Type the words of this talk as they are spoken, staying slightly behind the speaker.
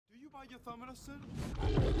buy your thumb in a cent?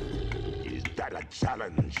 Is that a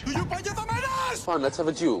challenge? Do you buy your thumb in us? Fine, let's have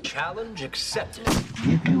a duel. Challenge accepted.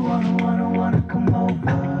 If you wanna come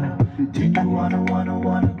over, then you wanna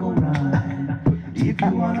go ride. If you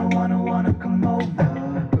wanna come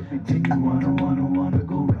over, then you wanna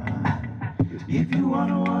go ride. If you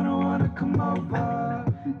wanna come over,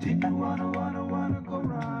 then you wanna go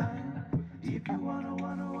ride. If you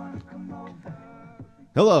wanna come over.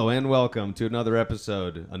 Hello and welcome to another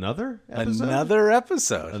episode. Another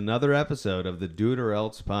episode of the Do It or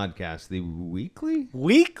Else podcast, the weekly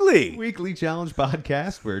challenge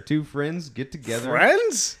podcast where two friends get together,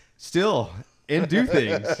 Friends? still, and do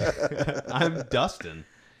things. I'm Dustin.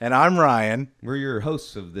 And I'm Ryan. We're your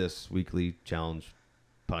hosts of this weekly challenge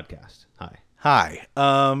podcast. Hi. Hi.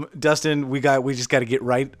 Dustin, we just got to get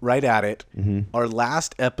right at it. Mm-hmm. Our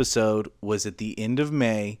last episode was at the end of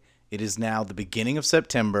May. It is now the beginning of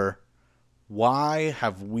September. Why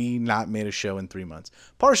have we not made a show in 3 months?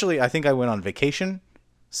 Partially, I think I went on vacation.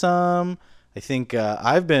 I think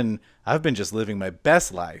I've been just living my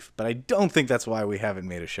best life, but I don't think that's why we haven't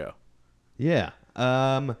made a show. Yeah.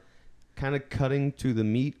 Kind of cutting to the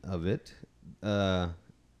meat of it. I've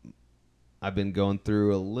been going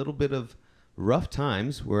through a little bit of rough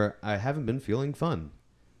times where I haven't been feeling fun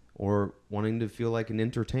or wanting to feel like an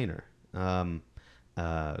entertainer.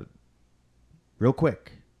 Real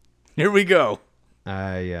quick. Here we go.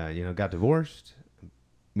 I got divorced,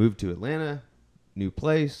 moved to Atlanta, new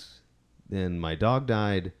place. Then my dog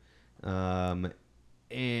died, and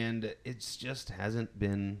it's just hasn't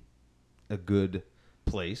been a good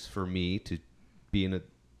place for me to be in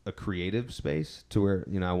a creative space to where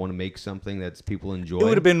I want to make something that people enjoy. It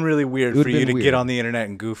would have been really weird for you to get on the internet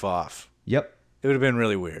and goof off. Yep. It would have been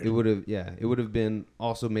really weird. It would have, yeah. It would have been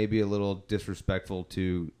also maybe a little disrespectful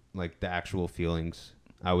to like the actual feelings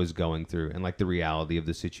I was going through and like the reality of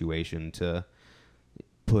the situation to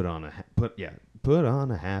put on a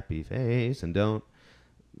happy face and don't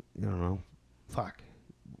fuck.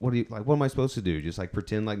 What am I supposed to do? Just like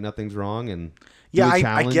pretend like nothing's wrong and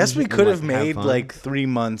I guess we could have made like 3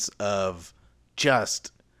 months of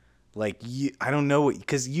just like I don't know,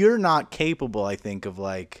 because you're not capable. I think of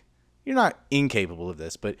like you're not incapable of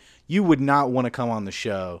this, but you would not want to come on the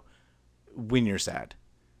show when you're sad.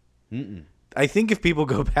 Mm-mm. I think if people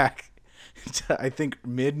go back to, I think,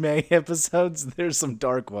 mid-May episodes, there's some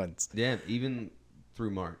dark ones. Yeah, even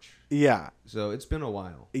through March. Yeah. So it's been a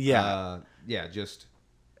while. Yeah. You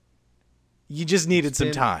just needed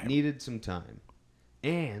some time. Needed some time.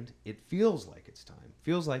 And it feels like it's time.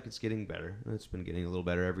 Feels like it's getting better. It's been getting a little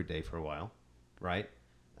better every day for a while, right?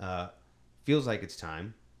 Feels like it's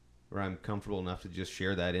time where I'm comfortable enough to just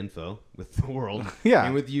share that info with the world. Yeah.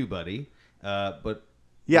 And with you, buddy. But...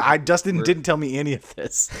 Yeah, Dustin didn't tell me any of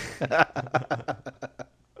this.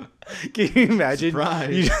 Can you imagine?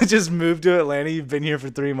 Surprise. You just moved to Atlanta. You've been here for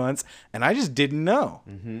 3 months, and I just didn't know.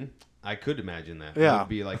 Mm-hmm. I could imagine that. Yeah. It would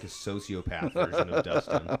be like a sociopath version of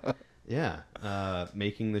Dustin. Yeah.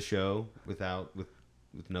 Making the show with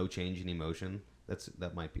no change in emotion.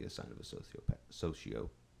 That might be a sign of a sociopath.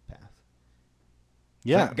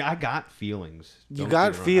 Yeah. I got feelings. You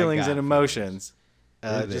got feelings and emotions.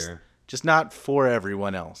 Just not for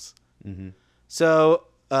everyone else. Mm-hmm. So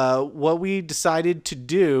what we decided to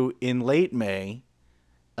do in late May,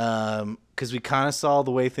 because we kind of saw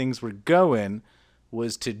the way things were going,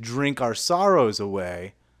 was to drink our sorrows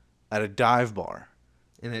away at a dive bar.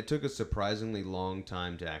 And it took a surprisingly long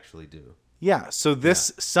time to actually do. Yeah, so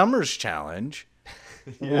this summer's challenge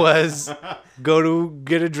was go to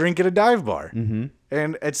get a drink at a dive bar. Mm-hmm.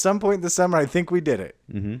 And at some point this summer, I think we did it.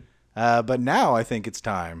 Mm-hmm. But now I think it's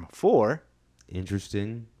time for...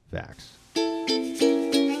 Interesting facts.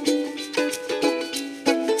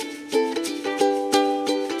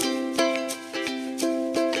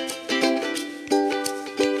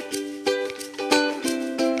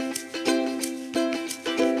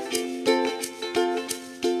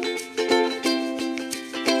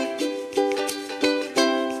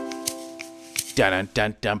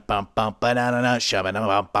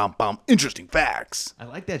 Interesting facts. I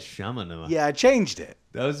like that shamanama. Yeah, I changed it.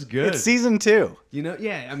 That was good. It's season 2.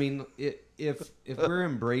 I mean, if we're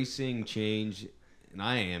embracing change, and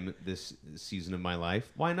I am this season of my life,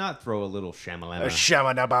 why not throw a little shamalama?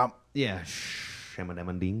 Shamanama. Yeah,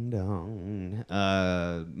 shamanama ding dong.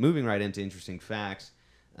 Moving right into interesting facts,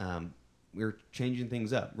 we're changing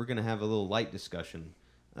things up. We're going to have a little light discussion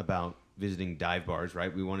about visiting dive bars,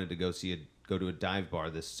 right? We wanted to go to a dive bar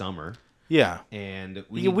this summer. Yeah. And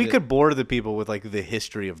we could bore the people with like the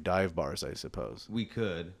history of dive bars, I suppose. We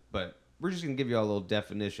could, but we're just going to give you all a little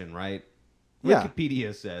definition, right? Yeah.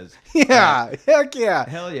 Wikipedia says. Yeah, heck yeah.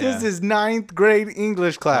 Hell yeah. This is 9th grade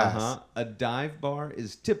English class. A dive bar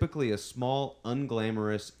is typically a small,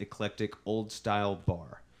 unglamorous, eclectic, old-style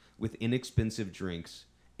bar with inexpensive drinks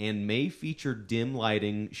and may feature dim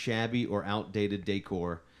lighting, shabby or outdated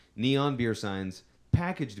decor, neon beer signs,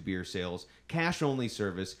 packaged beer sales, cash-only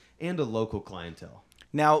service, and a local clientele.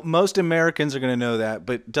 Now, most Americans are going to know that,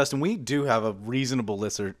 but Dustin, we do have a reasonable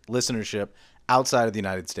listenership outside of the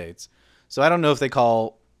United States. So I don't know if they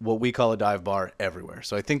call what we call a dive bar everywhere.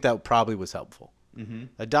 So I think that probably was helpful. Mm-hmm.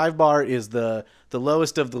 A dive bar is the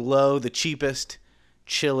lowest of the low, the cheapest,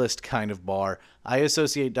 chillest kind of bar. I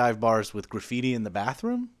associate dive bars with graffiti in the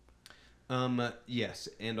bathroom. Yes,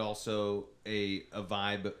 and also a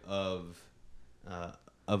vibe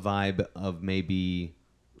of maybe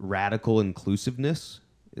radical inclusiveness.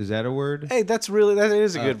 Is that a word? Hey, that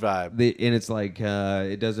is a good vibe. And it's like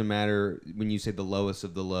it doesn't matter when you say the lowest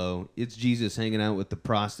of the low. It's Jesus hanging out with the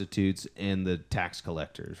prostitutes and the tax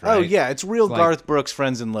collectors. Right? Oh yeah, it's real It's Garth Brooks,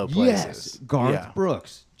 Friends in Low Places. Yes, Garth Yeah.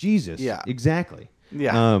 Brooks, Jesus. Yeah. Exactly.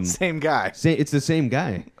 Yeah, same guy. It's the same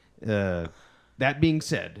guy. That being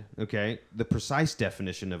said, okay, the precise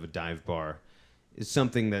definition of a dive bar is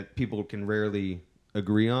something that people can rarely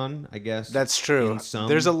agree on, I guess. That's true. in some-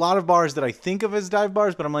 There's a lot of bars that I think of as dive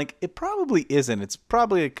bars, but I'm like, it probably isn't. It's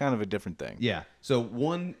probably kind of a different thing. Yeah. So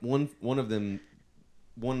one of them,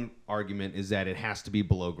 one argument is that it has to be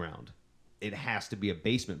below ground. It has to be a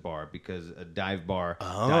basement bar because a dive bar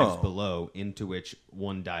dives below, into which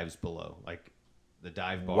one dives below. Like the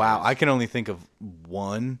dive bar. Wow, is- I can only think of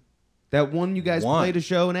one. that one you guys One. played a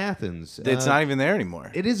show in Athens. It's not even there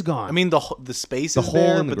anymore. It is gone. I mean, the space The is hole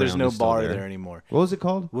there, in the but there's ground no is still bar there. there anymore. What was it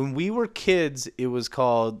called? When we were kids, it was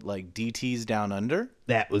called like DT's Down Under.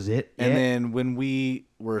 That was it. And Yeah. then when we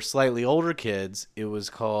were slightly older kids, it was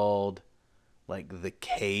called like The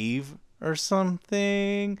Cave or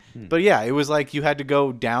something. But yeah, it was like you had to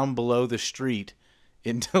go down below the street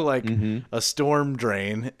into like a storm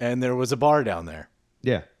drain, and there was a bar down there.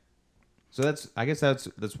 Yeah. So I guess that's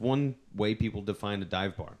one way people define a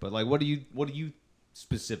dive bar. But like, what do you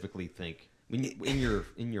specifically think when you,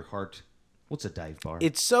 in your heart? What's a dive bar?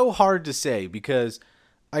 It's so hard to say because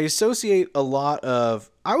I associate a lot of.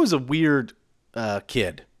 I was a weird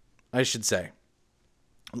kid, I should say.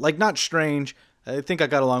 Like, not strange. I think I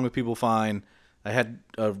got along with people fine. I had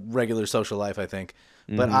a regular social life, I think.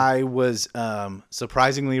 But I was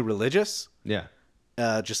surprisingly religious. yeah.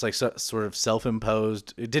 Just like sort of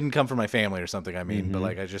self-imposed. It didn't come from my family or something, I mean, but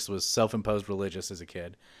like I just was self-imposed religious as a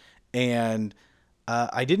kid. And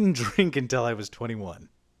I didn't drink until I was 21.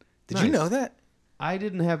 Did you Nice. know that? I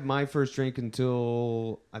didn't have my first drink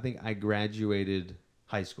until I think I graduated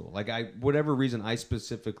high school. Like whatever reason, I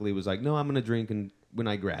specifically was like, no, I'm gonna drink when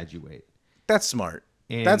I graduate. That's smart.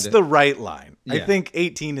 And- That's the right line. I Yeah. think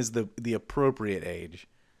 18 is the appropriate age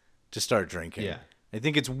to start drinking. Yeah. I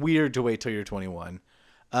think it's weird to wait till you're 21.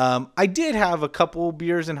 I did have a couple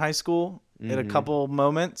beers in high school at a couple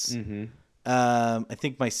moments. I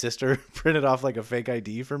think my sister printed off like a fake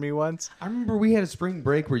ID for me once. I remember we had a spring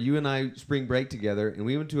break where you and I spring break together, and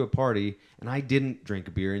we went to a party, and I didn't drink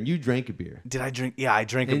a beer, and you drank a beer. Did I drink? Yeah, I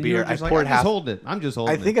drank a And you beer. were just I like, poured I'm half. just holding it. I'm just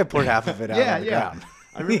holding I it. think I poured half of it out yeah, on the yeah. ground.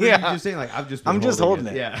 I remember you just saying like, I'm just holding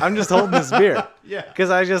it. Yeah. I'm just holding this beer. Yeah. Because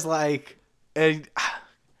I just like, and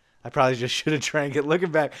I probably just should have drank it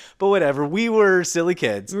looking back. But whatever. We were silly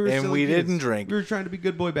kids We were and silly we kids. didn't drink. We were trying to be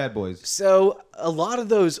good boy, bad boys. So a lot of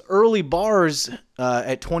those early bars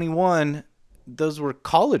at 21, those were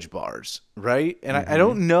college bars, right? And I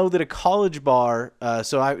don't know that a college bar.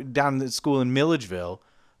 So I down at school in Milledgeville,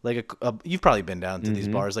 like you've probably been down to these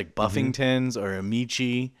bars like Buffington's or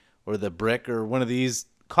Amici or the Brick or one of these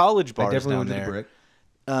college bars I definitely down went to there. the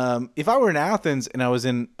Brick. If I were in Athens and I was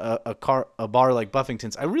in a bar like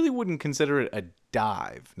Buffington's, I really wouldn't consider it a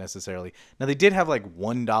dive necessarily. Now they did have like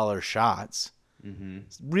 $1 shots,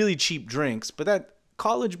 really cheap drinks, but that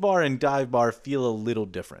college bar and dive bar feel a little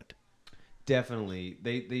different. Definitely.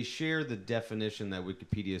 They share the definition that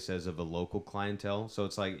Wikipedia says of a local clientele. So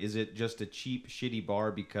it's like, is it just a cheap, shitty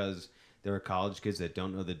bar because there are college kids that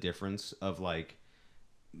don't know the difference of like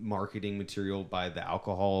marketing material by the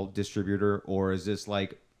alcohol distributor, or is this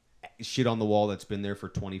like shit on the wall that's been there for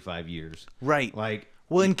 25 years? Right. Like,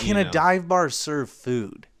 Well, and can you a know. dive bar serve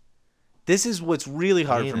food? This is what's really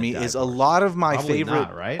hard Can for a me dive is a bar lot of my Probably favorite,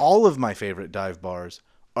 not, right? all of my favorite dive bars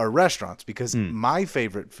are restaurants because my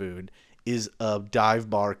favorite food is a dive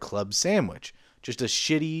bar club sandwich. Just a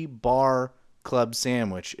shitty bar club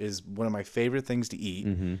sandwich is one of my favorite things to eat.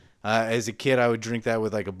 As a kid, I would drink that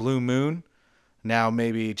with like a Blue Moon. Now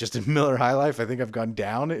maybe just a Miller High Life. I think I've gone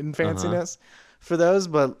down in fanciness for those,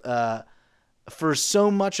 but for so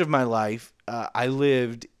much of my life, I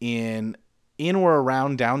lived in or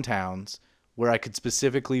around downtowns where I could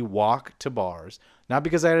specifically walk to bars, not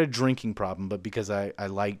because I had a drinking problem, but because I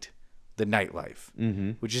liked the nightlife.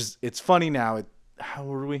 Mm-hmm. Which is, it's funny now. How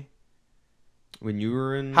old are we? When you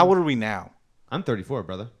were in... How old are we now? I'm 34,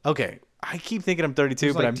 brother. Okay. I keep thinking I'm 32, It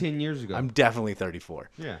was but like I'm 10 years ago. I'm definitely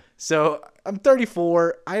 34. Yeah. So I'm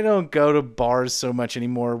 34. I don't go to bars so much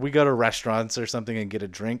anymore. We go to restaurants or something and get a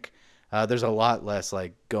drink. There's a lot less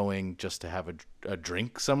like going just to have a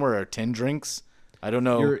drink somewhere or 10 drinks. I don't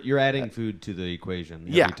know. You're adding food to the equation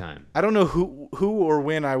Yeah. every time. I don't know who or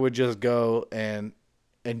when I would just go and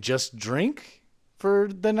just drink for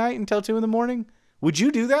the night until 2 a.m. Would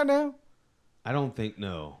you do that now? I don't think...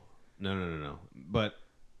 No. But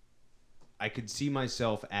I could see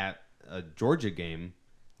myself at a Georgia game,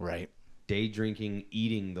 Right. day drinking,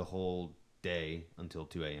 eating the whole day until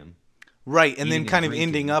 2 a.m. Right, and then Eating kind and of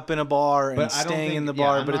ending drinking. up in a bar and But I don't staying think- in the yeah,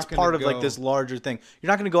 bar, I'm but not it's gonna part of like go- this larger thing. You're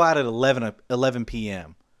not going to go out at 11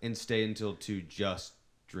 p.m. and stay until 2 just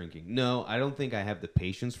drinking. No, I don't think I have the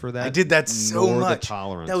patience for that. I did that so nor much. The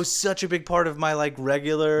tolerance. That was such a big part of my like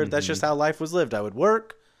regular. That's just how life was lived. I would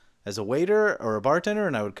work as a waiter or a bartender,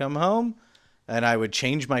 and I would come home, and I would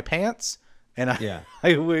change my pants, and Yeah.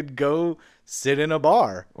 I would go sit in a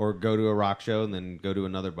bar. Or go to a rock show and then go to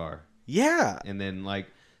another bar. Yeah, And then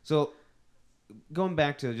so going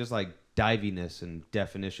back to just like diviness and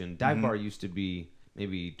definition, dive Mm-hmm. bar used to be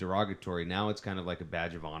maybe derogatory. Now it's kind of like a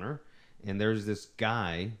badge of honor. And there's this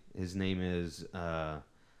guy, his name is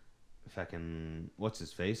what's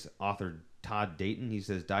his face? Author Todd Dayton. He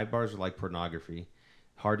says dive bars are like pornography.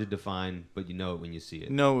 Hard to define, but you know it when you see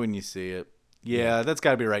it. know when you see it. Yeah, that's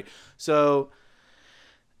got to be right. So,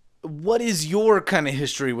 what is your kind of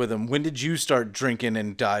history with them? When did you start drinking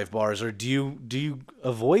in dive bars, or do you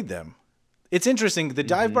avoid them? It's interesting. The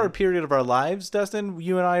dive bar period of our lives, Dustin,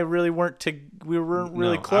 you and I really weren't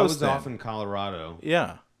really No, close. I was then. off in Colorado.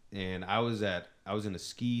 Yeah. And I was in a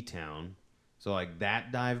ski town, so like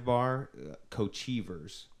that dive bar,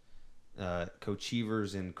 Cochevers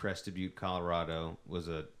in Crested Butte, Colorado, was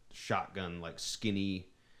a shotgun, like skinny,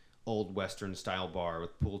 old Western style bar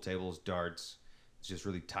with pool tables, darts. It's just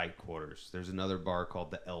really tight quarters. There's another bar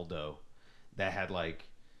called the Eldo that had like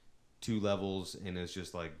 2 levels, and it's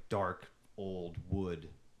just like dark old wood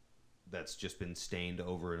that's just been stained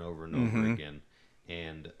over and over and over again,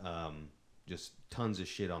 and just tons of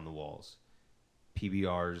shit on the walls,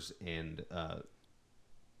 PBRs, and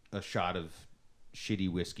a shot of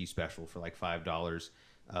shitty whiskey special for like $5.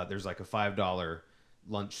 There's like a $5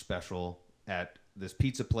 lunch special at this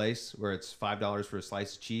pizza place where it's $5 for a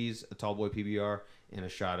slice of cheese, a tall boy PBR, and a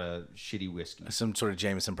shot of shitty whiskey. Some sort of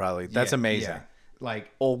Jameson, probably. That's Yeah, amazing. yeah.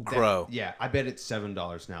 Like Old Crow. Yeah, I bet it's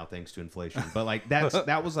 $7 now thanks to inflation. But like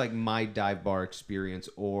that was like my dive bar experience,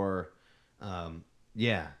 or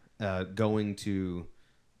going to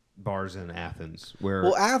bars in Athens where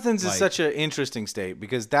Well, Athens is like- such an interesting state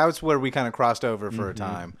because that's where we kind of crossed over for a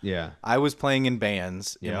time. Yeah. I was playing in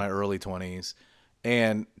bands in Yeah. my early 20s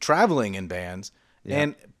and traveling in bands. Yeah.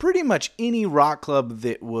 And pretty much any rock club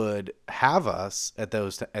that would have us at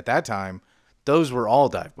that time, those were all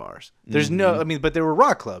dive bars. There's but they were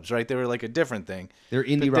rock clubs, right? They were like a different thing. They're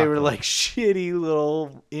indie But they rock were clubs. like shitty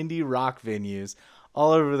little indie rock venues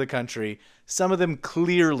all over the country. Some of them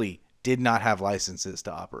clearly did not have licenses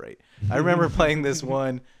to operate. I remember playing this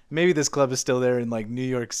one. Maybe this club is still there in like New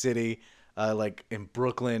York City, like in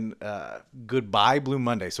Brooklyn. Goodbye Blue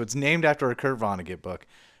Monday. So it's named after a Kurt Vonnegut book.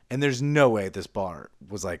 And there's no way this bar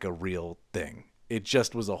was like a real thing. It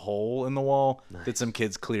just was a hole in the wall that some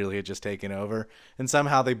kids clearly had just taken over. And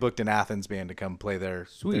somehow they booked an Athens band to come play their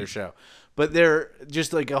show. But they're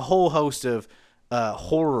just like a whole host of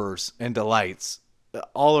horrors and delights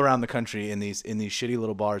all around the country in these shitty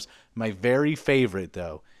little bars. My very favorite,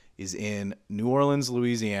 though, is in New Orleans,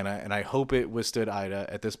 Louisiana, and I hope it withstood Ida.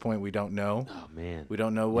 At this point, we don't know. Oh man. We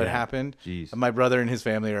don't know what happened. Jeez. My brother and his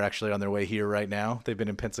family are actually on their way here right now. They've been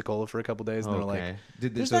in Pensacola for a couple days, and they're like, Okay.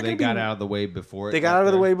 "There's So not they gonna be- got out of the way before it. They got out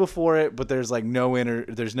of the way before it, but there's like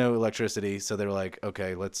there's no electricity, so they're like,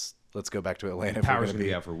 okay, let's go back to Atlanta. if we're Power's gonna gonna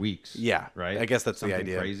be out for weeks. Yeah, Right. I guess that's the Something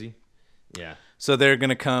idea. Crazy. Yeah. So they're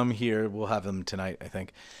gonna come here. We'll have them tonight, I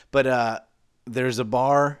think. But there's a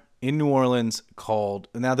bar in New Orleans called.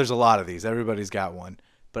 Now there's a lot of these. Everybody's got one.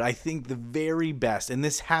 But I think the very best, and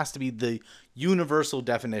this has to be the universal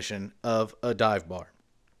definition of a dive bar,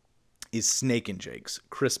 is Snake and Jake's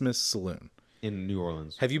Christmas Saloon. In New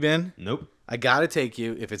Orleans. Have you been? Nope. I gotta take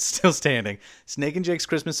you if it's still standing. Snake and Jake's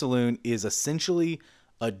Christmas Saloon is essentially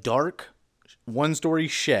a dark one-story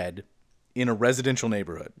shed in a residential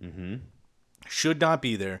neighborhood. Mm-hmm. Should not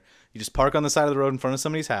be there. You just park on the side of the road in front of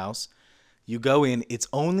somebody's house. You go in. It's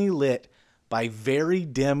only lit by very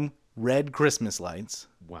dim red Christmas lights.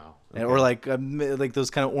 Wow. Or like those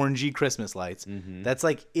kind of orangey Christmas lights. That's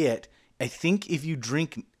like it. I think if you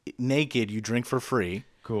drink naked, you drink for free.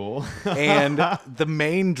 Cool. And the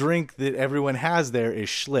main drink that everyone has there is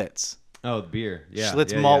Schlitz. Oh, the beer. Yeah.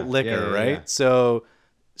 Schlitz yeah, malt yeah. liquor, Yeah, yeah, right? yeah. So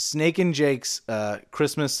Snake and Jake's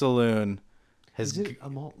Christmas Saloon has Is it a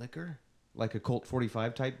malt liquor? Like a Colt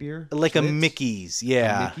 45 type beer? like a Schlitz? Mickey's.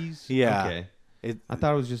 Yeah. Mickey's? Yeah. Okay. It, I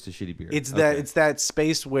thought it was just a shitty beer. it's Okay. that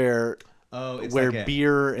space where it's where like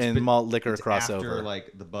beer and but malt liquor it's cross after, over.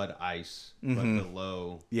 like the Bud Ice, but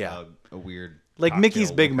below Yeah. a weird Like cocktail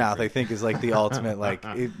Mickey's Big liquor Mouth, I drink. think, is like the ultimate. Like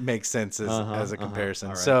it makes sense as a comparison.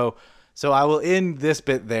 All right. So I will end this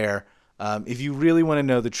bit there. If you really want to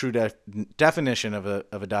know the true definition of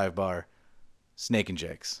a dive bar, Snake and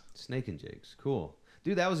Jake's. Snake and Jake's. Cool.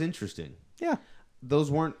 Dude, that was interesting. Yeah, Those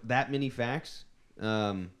weren't that many facts.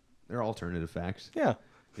 They're alternative facts. yeah.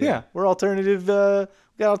 Yeah. We're alternative.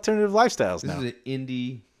 We got alternative lifestyles This now. is an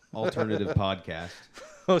indie alternative podcast.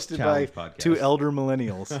 Hosted by challenge podcast. two elder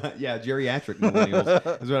millennials. Yeah, geriatric millennials.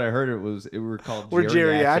 That's what I heard. We were called. We're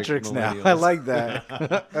geriatrics now. I millennials. like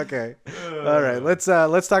that. Okay. All right. Let's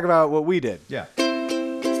talk about what we did. Yeah.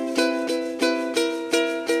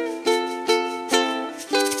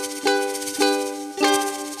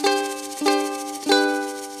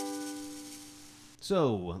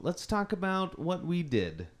 So let's talk about what we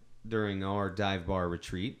did during our dive bar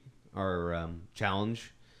retreat, our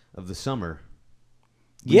challenge of the summer.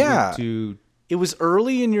 We Yeah. went to It was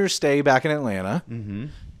early in your stay back in Atlanta.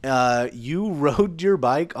 Mm-hmm. You rode your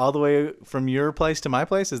bike all the way from your place to my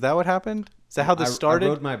place. Is that what happened? Is that how this started? I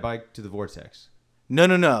rode my bike to the Vortex. No.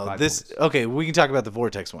 5 This points. okay. We can talk about the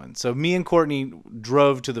Vortex one. So me and Courtney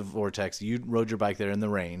drove to the Vortex. You rode your bike there in the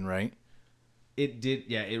rain, right? It did.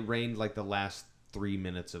 Yeah, it rained like the last 3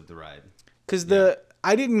 minutes of the ride. Because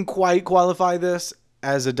I didn't quite qualify this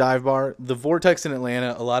as a dive bar. The Vortex in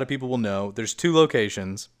Atlanta, a lot of people will know. There's two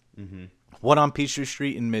locations. Mm-hmm. One on Peachtree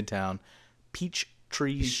Street in Midtown,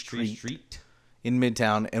 Peachtree Street in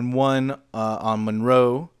Midtown, and one on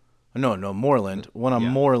Monroe. No, Moreland. One on Yeah.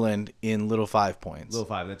 Moreland in Little Five Points. Little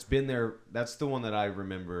Five. That's been there. That's the one that I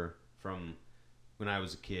remember from when I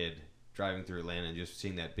was a kid driving through Atlanta and just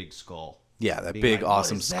seeing that big skull. Yeah, that Being big, like, "What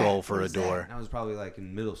awesome is that? skull What for a is that?" door. And I was probably like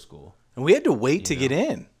in middle school. And we had to wait to get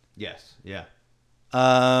in. Yes. Yeah.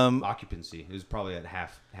 Occupancy. It was probably at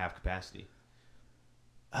half capacity.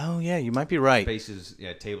 Oh, yeah, you might be right. Spaces.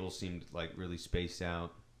 Yeah. Tables seemed like really spaced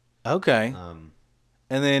out. Okay.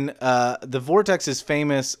 And then the Vortex is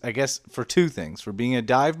famous, I guess, for two things: for being a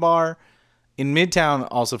dive bar in Midtown,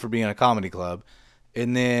 also for being a comedy club,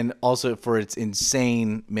 and then also for its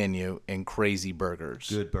insane menu and crazy burgers.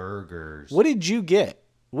 Good burgers. What did you get?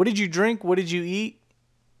 What did you drink? What did you eat?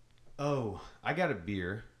 Oh, I got a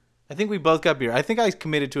beer. I think we both got beer. I think I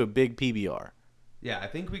committed to a big PBR. Yeah, I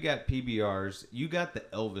think we got PBRs. You got the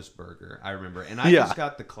Elvis burger, I remember, and I Yeah. just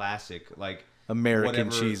got the classic, like American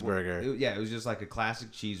whatever- cheeseburger. Yeah, it was just like a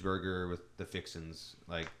classic cheeseburger with the fixins,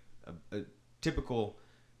 like a typical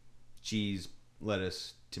cheese,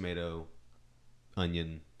 lettuce, tomato,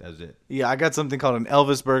 onion. That was it. Yeah, I got something called an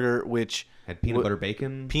Elvis burger, which Had peanut butter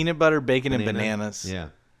bacon, peanut butter, bacon, and banana. bananas. Yeah,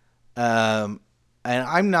 And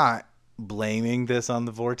I'm not blaming this on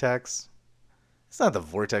the Vortex. It's not the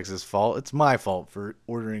Vortex's fault. It's my fault for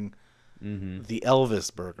ordering the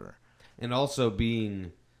Elvis burger. and also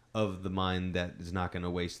being of the mind that is not going to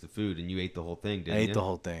waste the food, and you ate the whole thing, didn't I you? ate the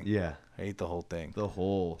whole thing. Yeah, I ate the whole thing. the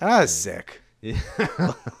whole. I was sick. Yeah.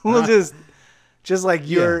 Well, just like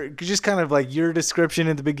just kind of like your description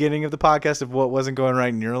at the beginning of the podcast of what wasn't going right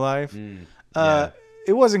in your life. Yeah.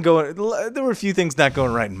 It wasn't going. There were a few things not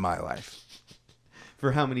going right in my life.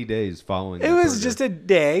 For how many days following? It that was burger? just a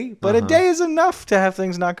day, but a day is enough to have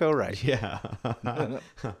things not go right. Yeah,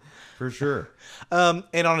 for sure. And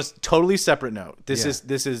on a totally separate note, this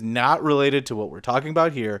Yeah. is not related to what we're talking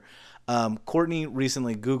about here. Courtney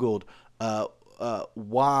recently Googled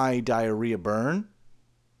why diarrhea burn.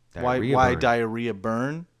 Why diarrhea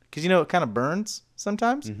burn? Because it kind of burns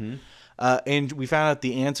sometimes. Mm-hmm. And we found out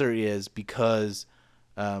the answer is because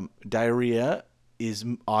diarrhea is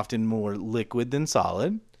often more liquid than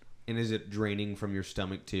solid. And is it draining from your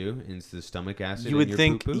stomach too into the stomach acid? You in would your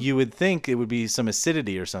think poo-poo? you would think it would be some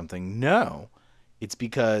acidity or something. No, it's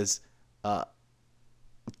because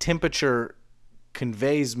temperature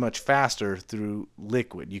conveys much faster through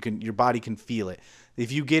liquid. Your body can feel it.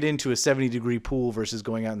 If you get into a 70-degree pool versus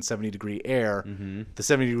going out in 70-degree air, the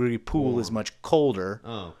 70-degree pool is much colder.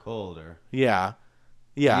 Oh, colder. Yeah.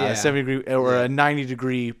 Yeah, Yeah. a 70-degree or Yeah. a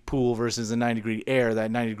 90-degree pool versus a 90-degree air.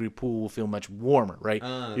 That 90-degree pool will feel much warmer, right? You're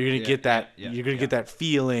gonna yeah, get that. yeah, you're gonna yeah. get that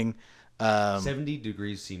feeling. 70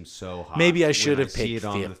 degrees seems so hot. Maybe I When should have see picked it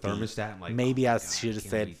on 50. the thermostat. I'm like, Maybe oh my I God, should have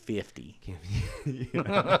can't said believe-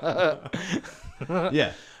 50.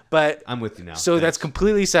 yeah, But I'm with you now. so that's Thanks.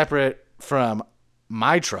 completely separate from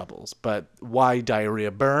my troubles. But why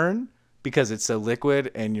diarrhea burn? Because it's so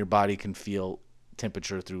liquid and your body can feel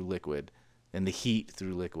temperature through liquid and the heat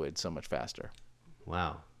through liquid so much faster.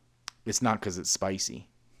 Wow. It's not because it's spicy.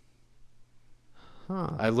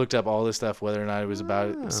 Huh. I looked up all this stuff, whether or not it was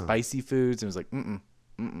about spicy foods, and it was like,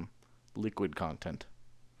 liquid content.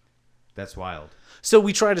 That's wild. So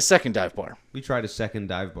we tried a second dive bar We tried a second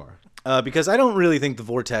dive bar. because I don't really think the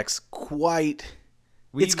Vortex quite.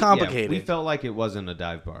 It's complicated. We felt like it wasn't a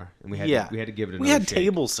dive bar, and we had to give it another We had shake.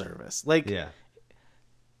 table service. Like Yeah,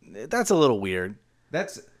 that's a little weird.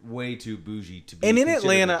 that's way too bougie to be. And in considered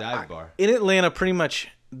Atlanta, a dive bar. pretty much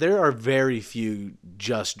there are very few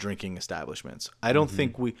just drinking establishments. I don't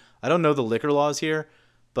think I don't know the liquor laws here,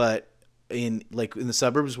 but in the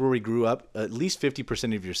suburbs where we grew up, at least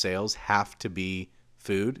 50% of your sales have to be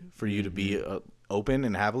food for you to be open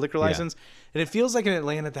and have a liquor license. And it feels like in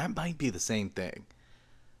Atlanta that might be the same thing.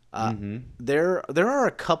 There are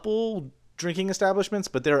a couple drinking establishments,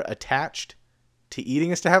 but they're attached to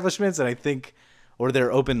eating establishments, and I think, or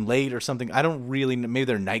they're open late or something. I don't really know. Maybe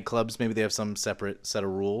they're nightclubs. Maybe they have some separate set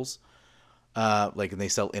of rules. And they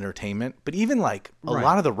sell entertainment. But even like a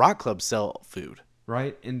lot of the rock clubs sell food.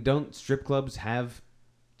 Right, and don't strip clubs have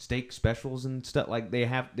steak specials and stuff like they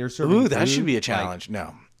have? They're serving. Ooh, that food, should be a like, challenge.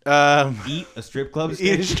 No. eat a strip club Eat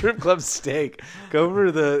steak. a strip club steak. Go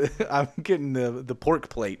over I'm getting the pork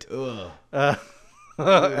plate. Ugh.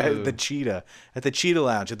 At the Cheetah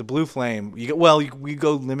Lounge, at the Blue Flame. We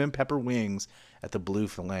go lemon pepper wings at the Blue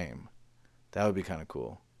Flame. That would be kind of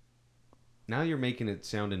cool. Now you're making it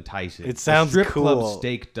sound enticing. It sounds a strip cool. club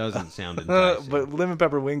steak doesn't sound enticing. But lemon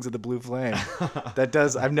pepper wings at the Blue Flame. That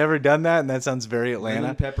does. I've never done that, and that sounds very Atlanta.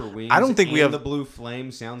 Lemon pepper wings. I don't think we and have the Blue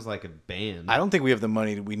Flame. Sounds like a band. I don't think we have the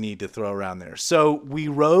money we need to throw around there. So we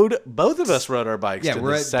rode. Both of us rode our bikes yeah, to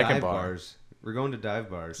we're the at second dive bar. bars. We're going to dive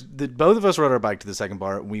bars. Both of us rode our bike to the second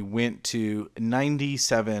bar. We went to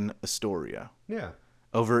 97 Astoria. Yeah.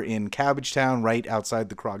 Over in Cabbagetown, right outside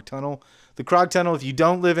the Krog Tunnel. The Krog Tunnel, if you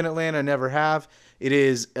don't live in Atlanta, never have, it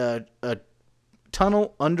is a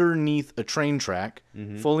tunnel underneath a train track,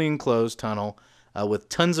 fully enclosed tunnel with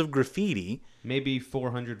tons of graffiti. Maybe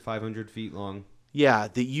 400, 500 feet long. Yeah,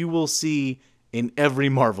 that you will see in every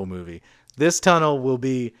Marvel movie. This tunnel will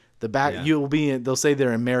be the back. Yeah. You'll be in, they'll say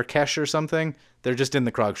they're in Marrakesh or something. They're just in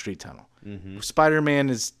the Krog Street Tunnel. Spider-Man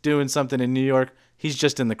is doing something in New York. He's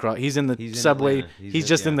just in the Krog. He's in the He's in subway. Atlanta. He's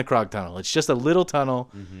just in yeah. the Krog Tunnel. It's just a little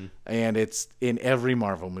tunnel, and it's in every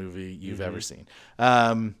Marvel movie you've ever seen.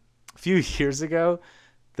 A few years ago,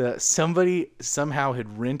 somebody somehow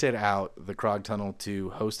had rented out the Krog Tunnel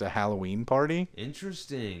to host a Halloween party.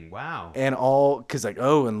 Interesting. Wow. And because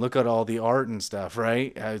and look at all the art and stuff,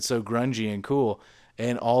 right? It's so grungy and cool.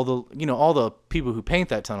 And all the people who paint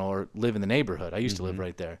that tunnel live in the neighborhood. I used to live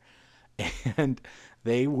right there. And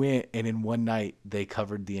they went, and in one night, they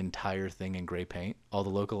covered the entire thing in gray paint. All the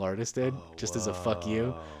local artists did, just as a fuck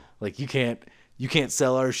you. Like, you can't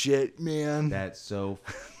sell our shit, man. That's so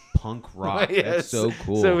punk rock. Yes. That's so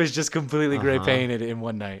cool. So it was just completely gray painted in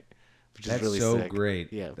one night, which That's is really so sick.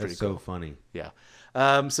 great. Yeah, pretty That's so cool. funny. Yeah.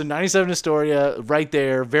 So 97 Astoria, right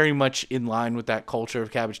there, very much in line with that culture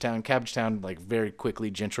of Cabbagetown. Cabbagetown, like, very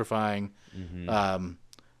quickly gentrifying.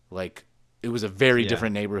 Like, it was a very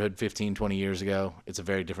different neighborhood 15, 20 years ago. It's a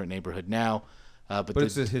very different neighborhood now. But But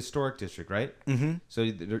it's a historic district, right? Mm-hmm. So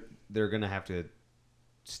they're going to have to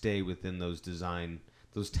stay within those tiny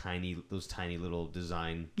little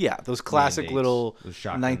design. yeah, those classic mandates, little those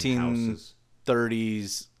shotgun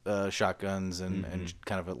 1930s shotguns and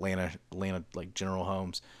kind of Atlanta like general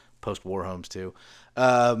homes, post-war homes too.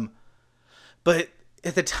 But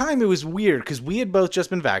at the time it was weird because we had both just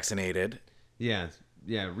been vaccinated. Yeah.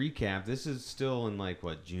 Recap. This is still in like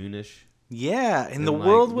what, June-ish? Yeah, and the like,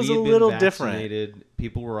 world was we a had been little different. vaccinated.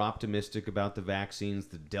 People were optimistic about the vaccines.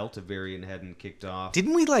 The Delta variant hadn't kicked off.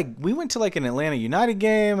 Didn't we we went to like an Atlanta United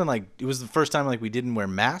game and like it was the first time like we didn't wear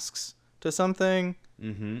masks to something.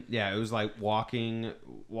 Mm-hmm. Yeah, it was like walking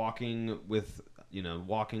with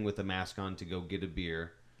a mask on to go get a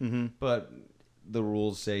beer. Mm-hmm. But the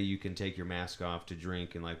rules say you can take your mask off to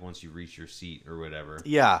drink, and like once you reach your seat or whatever.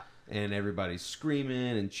 Yeah. And everybody's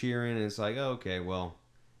screaming and cheering, and it's like, oh, okay, well,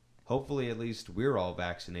 hopefully at least we're all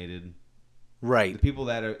vaccinated. Right. The people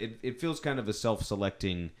that are, it feels kind of a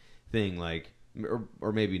self-selecting thing, like,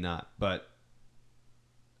 or maybe not, but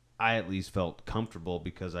I at least felt comfortable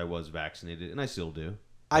because I was vaccinated, and I still do.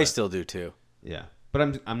 I still do too. Yeah,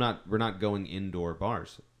 but I'm not. We're not going indoor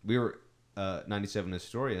bars. We were 97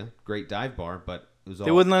 Astoria, great dive bar, but it was all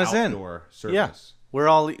They wouldn't let us in. outdoor service. Yeah, we're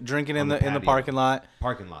all drinking in On the the in the patio. parking lot.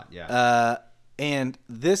 Parking lot. Yeah. And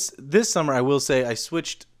this summer, I will say, I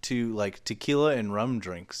switched to like tequila and rum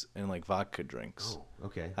drinks and like vodka drinks. Oh,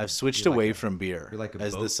 okay. I've switched You're like away a- from beer You're like a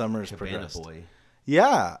as the boat summer's cabana progressed. boy.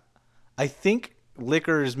 Yeah, I think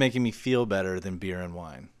liquor is making me feel better than beer and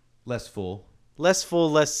wine. Less full. Less full,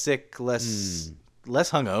 less sick, less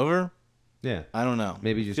hungover. Yeah. I don't know.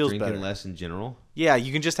 Maybe just Feels drinking better. less in general. Yeah,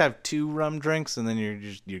 you can just have 2 rum drinks and then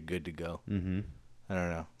you're good to go. Mm-hmm. I don't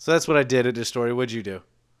know. So that's what I did at this story. What'd you do?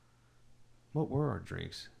 What were our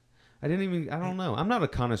drinks? I don't know. I'm not a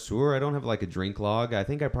connoisseur. I don't have like a drink log. I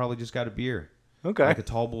think I probably just got a beer. Okay. Like a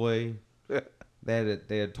tall boy.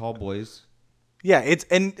 They had tall boys. Yeah,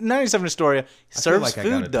 and 97 Astoria serves like I got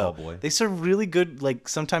a food tall though. boy. They serve really good, like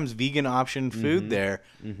sometimes vegan option food there.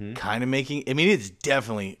 Kind of making. I mean, it's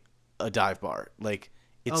definitely a dive bar. Like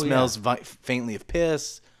it Oh, smells yeah. faintly of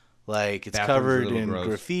piss. Like it's Bathrooms are a covered little in gross.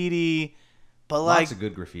 graffiti, but like, Lots of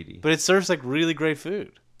good graffiti. but it serves like really great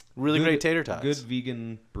food, really Good- great tater tots. Good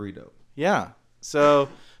vegan burrito. Yeah. So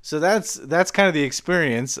that's kind of the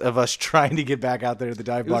experience of us trying to get back out there at the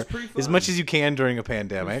dive was bar pretty as fun. much as you can during a It was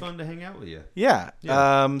pandemic. fun to hang out with you. Yeah.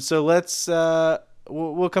 Yeah. So let's.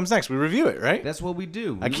 What comes next? We review it, right? That's what we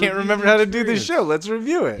do. I We can't review remember the how to do this experience. show. Let's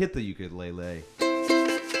review it. Hit the ukulele.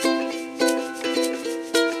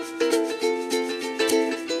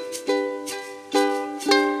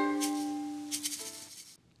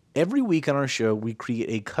 Every week on our show, we create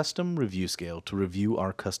a custom review scale to review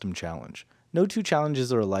our custom challenge. No 2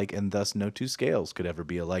 challenges are alike, and thus no 2 scales could ever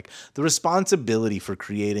be alike. The responsibility for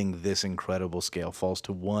creating this incredible scale falls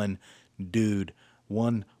to one dude,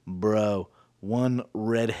 one bro, one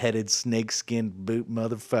red-headed snake-skinned boot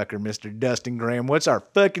motherfucker, Mr. Dustin Graham. What's our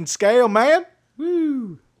fucking scale, man?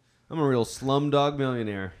 Woo! I'm a real slumdog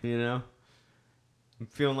millionaire, you know? I'm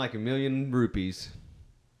feeling like $1,000,000 rupees.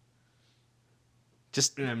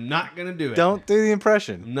 Just And I'm not going to do it. don't do the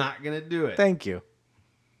impression. I'm not going to do it. Thank you.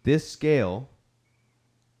 This scale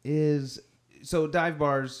is... So dive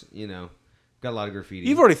bars, got a lot of graffiti.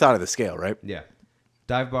 You've already thought of the scale, right? Yeah.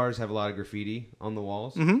 Dive bars have a lot of graffiti on the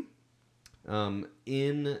walls. Mm-hmm.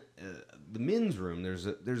 In the men's room, there's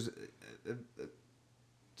a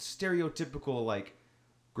stereotypical, like,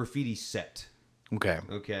 graffiti set. Okay.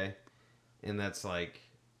 Okay? And that's like,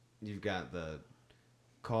 you've got the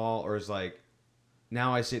call, or it's like,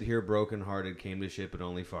 now I sit here brokenhearted, came to ship and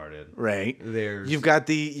only farted. Right. There's You've got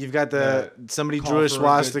the somebody call drew a for a good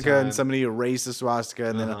swastika time. and somebody erased the swastika,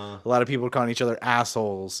 and then a lot of people are calling each other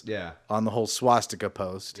assholes. Yeah. On the whole swastika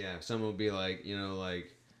post. Yeah, someone will be like,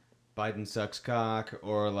 like Biden sucks cock,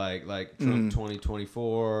 or like Trump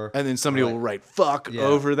 2024, And then somebody or like- will write fuck yeah,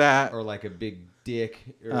 over that. or like a big dick.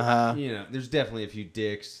 Or, there's definitely a few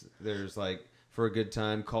dicks. There's like, for a good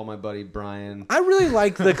time, call my buddy Brian. I really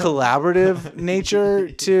like the collaborative nature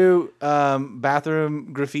to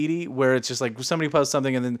bathroom graffiti, where it's just like somebody posts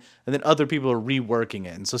something and then other people are reworking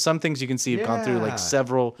it. And so some things you can see have gone through Yeah. like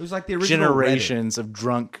several It was like the original generations of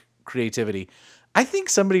drunk creativity. I think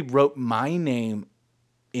somebody wrote my name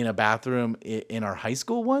in a bathroom in our high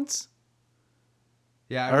school once.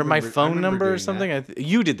 Yeah, I Or my remember- I phone remember number or doing something. that.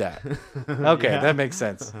 You did that. Okay, that makes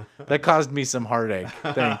sense. That caused me some heartache.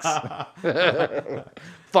 Thanks.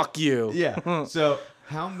 Fuck you. Yeah. So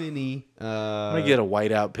how many? I'm gonna get a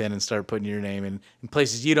whiteout pen and start putting your name in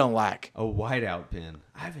places you don't like. A whiteout pen.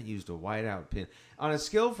 I haven't used a whiteout pen. On a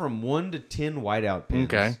scale from 1 to 10 whiteout pens.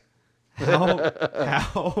 Okay.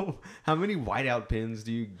 How many whiteout pens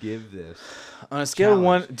do you give this? On a scale of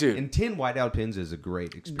one, challenge? dude, And 10 whiteout pens is a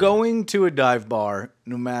great experience. going to a dive bar,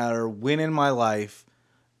 no matter when in my life,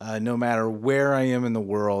 no matter where I am in the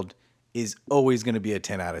world, is always going to be a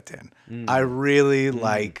 10 out of 10. I really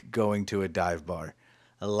like going to a dive bar.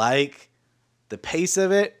 I like the pace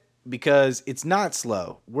of it because it's not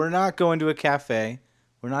slow. We're not going to a cafe.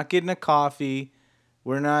 We're not getting a coffee.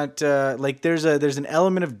 We're not like there's an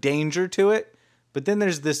element of danger to it, but then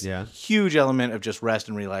there's this huge element of just rest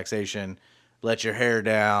and relaxation. Let your hair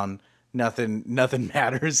down. Nothing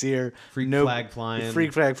matters here. Freak flag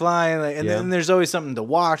flying. And then there's always something to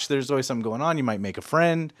watch. There's always something going on. You might make a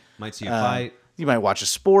friend. Might see a fight. You might watch a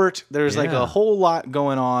sport. There's like Yeah. a whole lot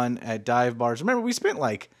going on at dive bars. Remember, we spent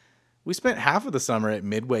half of the summer at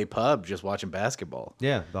Midway Pub just watching basketball.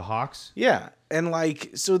 Yeah, the Hawks. Yeah. And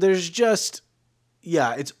like, so there's just,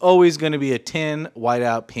 it's always going to be a 10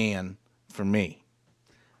 whiteout pan for me.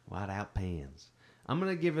 Whiteout pans. I'm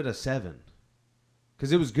going to give it a 7.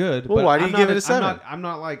 because it was good. Well, but why do you I'm give not it a 7? I'm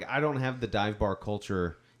not like, I don't have the dive bar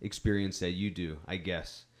culture experience that you do, I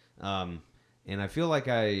guess. And I feel like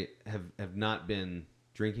I have not been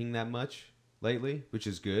drinking that much lately, which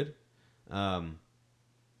is good.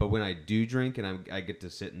 But when I do drink and I get to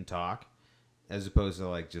sit and talk, as opposed to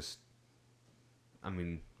like just, I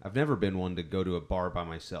mean, I've never been one to go to a bar by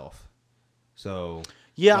myself. So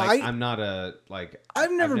Yeah, like, I'm not a like.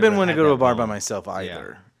 I've never been one to had go to a that bar by moment. myself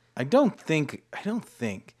either. Yeah. I don't think.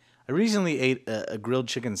 I recently ate a grilled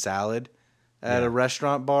chicken salad at a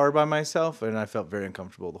restaurant bar by myself, and I felt very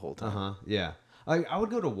uncomfortable the whole time. Yeah. I would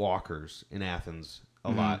go to Walker's in Athens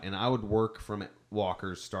a lot, and I would work from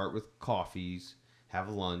Walker's, start with coffees, have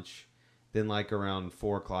lunch, then like around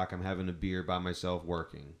 4 o'clock, I'm having a beer by myself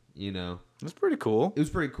working. You know, That's pretty cool. it was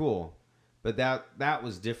pretty cool, but that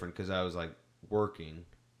was different because I was like working,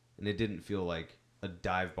 and it didn't feel like a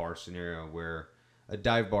dive bar scenario where a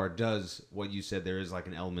dive bar does what you said. There is like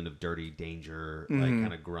an element of dirty danger, like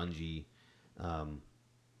kind of grungy,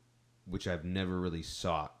 which I've never really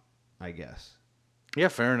sought, I guess. Yeah,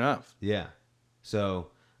 fair enough. Yeah. So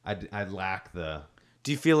I lack the.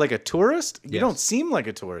 Do you feel like a tourist? You Yes. don't seem like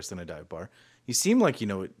a tourist in a dive bar. You seem like you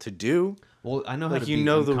know what to do. Well, I know how Like, to you be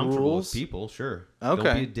know the uncomfortable rules? with people. Sure. Okay.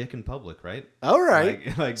 Don't be a dick in public, right? All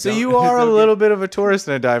right. Like, So don't- you are a don't little bit of a tourist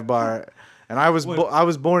in a dive bar, and I was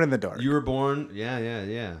born in the dark. You were born. Yeah.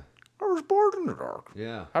 I was born in the dark.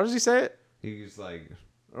 Yeah. How does he say it? He's like,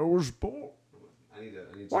 I was born. I need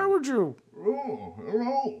Why some- would you? Oh,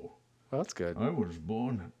 hello. Well, that's good. I was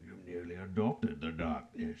born. You nearly adopted the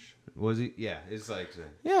darkness. Was he? Yeah. It's like.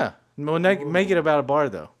 Yeah. Well, make it about a bar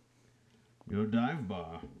though. Your dive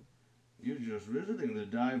bar. You're just visiting the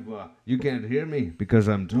dive bar. You can't hear me because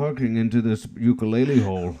I'm talking into this ukulele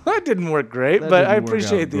hole. That didn't work great, That but I didn't work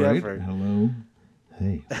appreciate out the great. effort. Hello.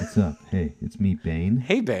 Hey, what's up? Hey, it's me, Bane.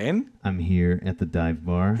 Hey, Bane. I'm here at the dive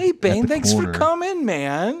bar. Hey, at Bane. the Thanks corner. for coming,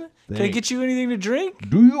 man. Can I Thanks. get you anything to drink?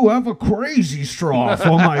 Do you have a crazy straw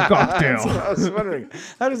for my cocktail? I was wondering,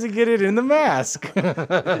 how does he get it in the mask?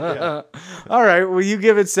 All right. Well, you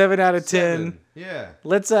give it 7 out of 10. Yeah.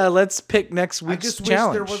 Let's pick next I week's just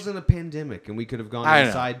challenge. wish there wasn't a pandemic and we could have gone I know.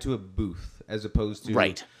 inside to a booth as opposed to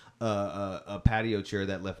Right. a patio chair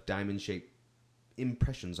that left diamond-shaped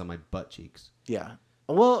impressions on my butt cheeks. Yeah.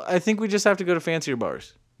 Well, I think we just have to go to fancier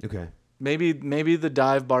bars. Okay. Maybe the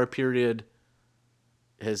dive bar period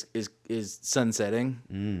is sunsetting,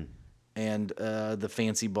 and the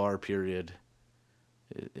fancy bar period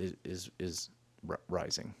is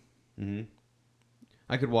rising.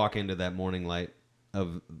 I could walk into that morning light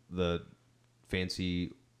of the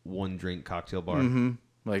fancy one-drink cocktail bar.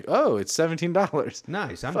 Like, oh, it's $17.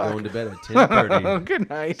 Nice. I'm Fuck. going to bed at 10:30. Good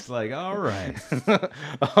night. It's like, all right.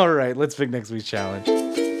 All right, let's pick next week's challenge.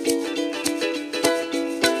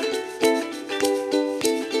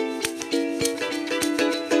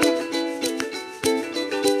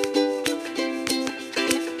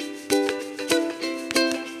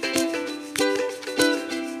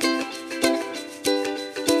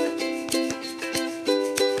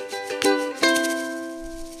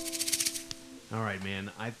 All right,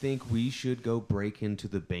 man. I think we should go break into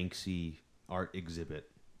the Banksy art exhibit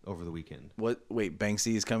over the weekend. What? Wait,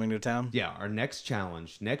 Banksy is coming to town? Yeah, our next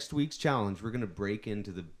challenge, next week's challenge, we're going to break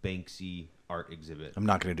into the Banksy art exhibit. I'm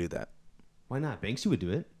not going to do that. Why not? Banksy would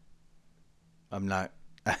do it. I'm not.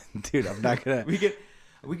 Dude, I'm not going to.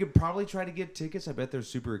 We could probably try to get tickets. I bet they're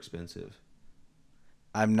super expensive.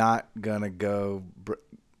 I'm not going to go.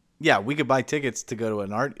 Yeah, we could buy tickets to go to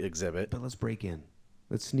an art exhibit. But let's break in.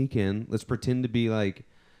 Let's sneak in. Let's pretend to be like,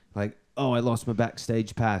 oh, I lost my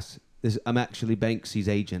backstage pass. I'm actually Banksy's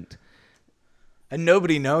agent. And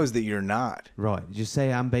nobody knows that you're not. Right. Just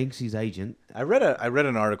say I'm Banksy's agent. I read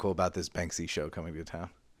an article about this Banksy show coming to town.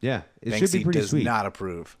 Yeah. It Banksy should be pretty does sweet. not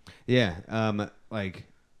approve. Yeah.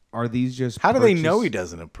 Are these just How do they know he purchased-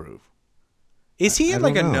 doesn't approve? Is he I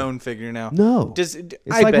like a don't know. known figure now? No. It's It's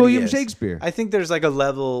like William Shakespeare. I think there's like a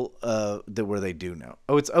level where they do know.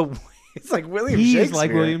 Oh, it's like William He's Shakespeare.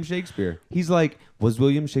 like William Shakespeare. He's like, was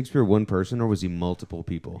William Shakespeare one person or was he multiple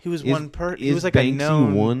people? He was Is- one he is was like a Banksy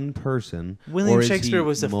known- one person. William or is Shakespeare he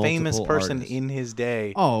was a famous multiple person artists? in his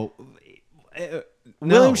day. Oh,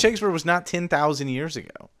 William no. Shakespeare was not 10,000 years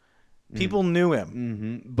ago. People knew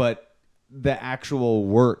him. But the actual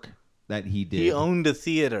work that he did. He owned a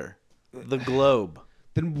theater, the Globe.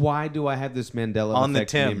 Then why do I have this Mandela On the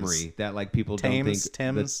effect Thames. memory that like people Thames, don't think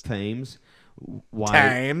Thames. the Thames? Why?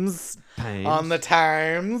 Times. Thames. On the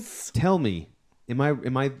Times. Tell me, am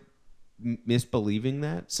I misbelieving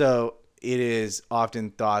that? So it is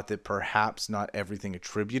often thought that perhaps not everything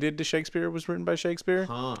attributed to Shakespeare was written by Shakespeare,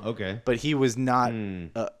 Huh. Okay. but he was not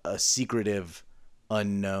a secretive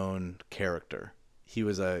unknown character. He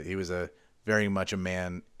was a very much a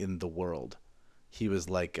man in the world. He was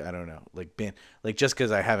like, I don't know, like Ben, like just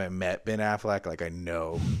because I haven't met Ben Affleck, like I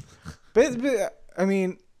know. but I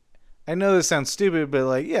mean, I know this sounds stupid, but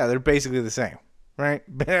like, yeah, they're basically the same, right?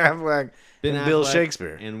 Ben Affleck and Bill Affleck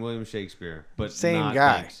Shakespeare. and William Shakespeare, but Same not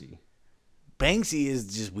guy. Banksy. Banksy is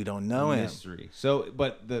just, we don't know him. Mystery. So,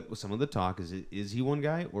 but some of the talk is he one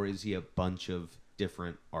guy or is he a bunch of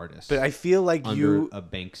different artists? But I feel like under a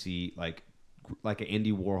Banksy, like an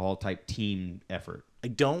Andy Warhol type team effort. I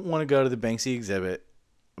don't want to go to the Banksy exhibit,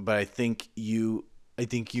 but I think you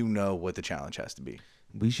know what the challenge has to be.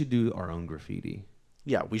 We should do our own graffiti.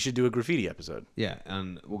 Yeah, we should do a graffiti episode. Yeah,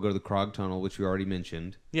 and we'll go to the Krog Tunnel, which we already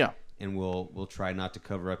mentioned. Yeah. And we'll try not to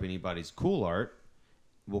cover up anybody's cool art.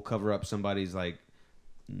 We'll cover up somebody's like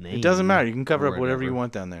name. It doesn't matter. You can cover or up whatever you whatever.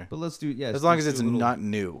 want down there. But let's do As long as it's not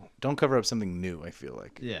new. Don't cover up something new, I feel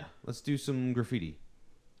like. Yeah, let's do some graffiti.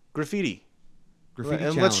 Graffiti. Graffiti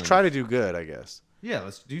And challenge. let's try to do good, I guess. Yeah,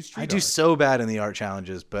 let's do street I do art. so bad in the art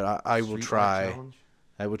challenges, but I will Street art try. challenge?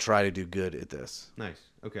 I will try to do good at this. Nice.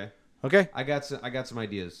 Okay. Okay? I got some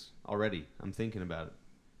ideas already. I'm thinking about it.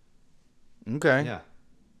 Okay. Yeah.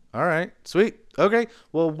 All right. Sweet. Okay.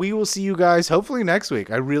 Well, we will see you guys hopefully next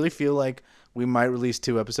week. I really feel like we might release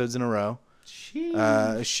 2 episodes in a row.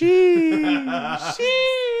 Sheesh.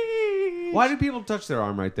 Why do people touch their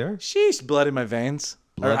arm right there? Sheesh. Blood in my veins.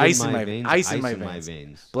 Blood or ice in in my my veins, Ice in ice my in my veins.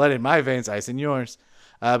 veins. Blood in my veins. Ice in yours.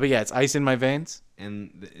 But yeah, it's ice in my veins.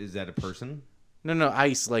 And is that a person? No,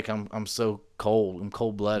 ice. Like I'm so cold. I'm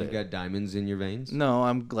cold You blooded. got diamonds in your veins? No,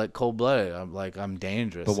 I'm like cold blooded. I'm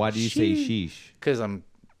dangerous. But why do you say sheesh? Because I'm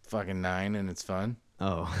fucking 9 and it's fun.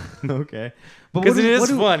 Oh, okay. But 'Cause it is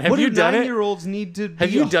fun. Have what you do done it? 9-year-olds need to be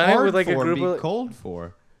Have you done it hard with, like, a for and group be of- cold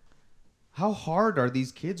for? How hard are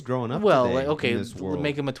these kids growing up Well, today like okay, in this world?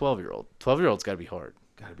 make him a 12-year-old. 12-year-old's got to be hard.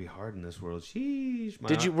 Gotta be hard in this world.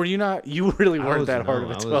 Sheesh. Were you not? You really I weren't was- that hard no,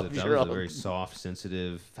 of a I was a 12-year-old. very soft,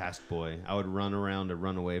 sensitive, fast boy. I would run around and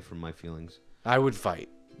run away from my feelings. I would fight.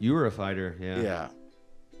 You were a fighter, yeah. Yeah.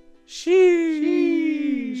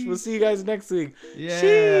 Sheesh. We'll see you guys next week. Yeah.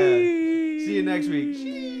 Sheesh. See you next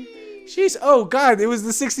week. Sheesh. Oh, God. It was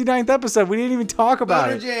the 69th episode. We didn't even talk about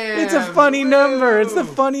Butter it. Jam. It's a funny number. It's the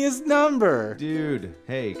Woo. funniest number. Dude,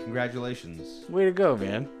 hey, congratulations. Way to go,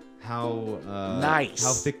 man. How Nice.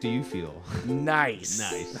 How thick do you feel? Nice.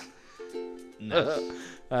 Nice.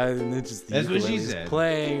 And it's just the That's what she ukulele's said.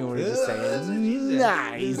 playing. We're just That's what saying, she said.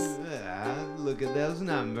 nice. Look at those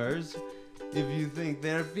numbers. If you think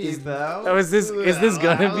they're people. Oh, is this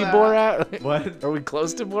gonna be Borat? What? Are we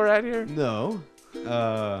close to Borat here? No.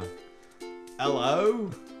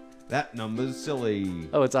 Hello? That number's silly.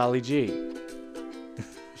 Oh, it's Ollie G.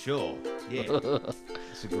 Sure. Yeah.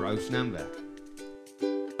 It's a gross number.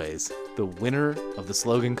 Anyways, the winner of the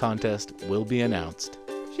slogan contest will be announced.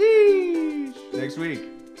 Sheesh. Next week.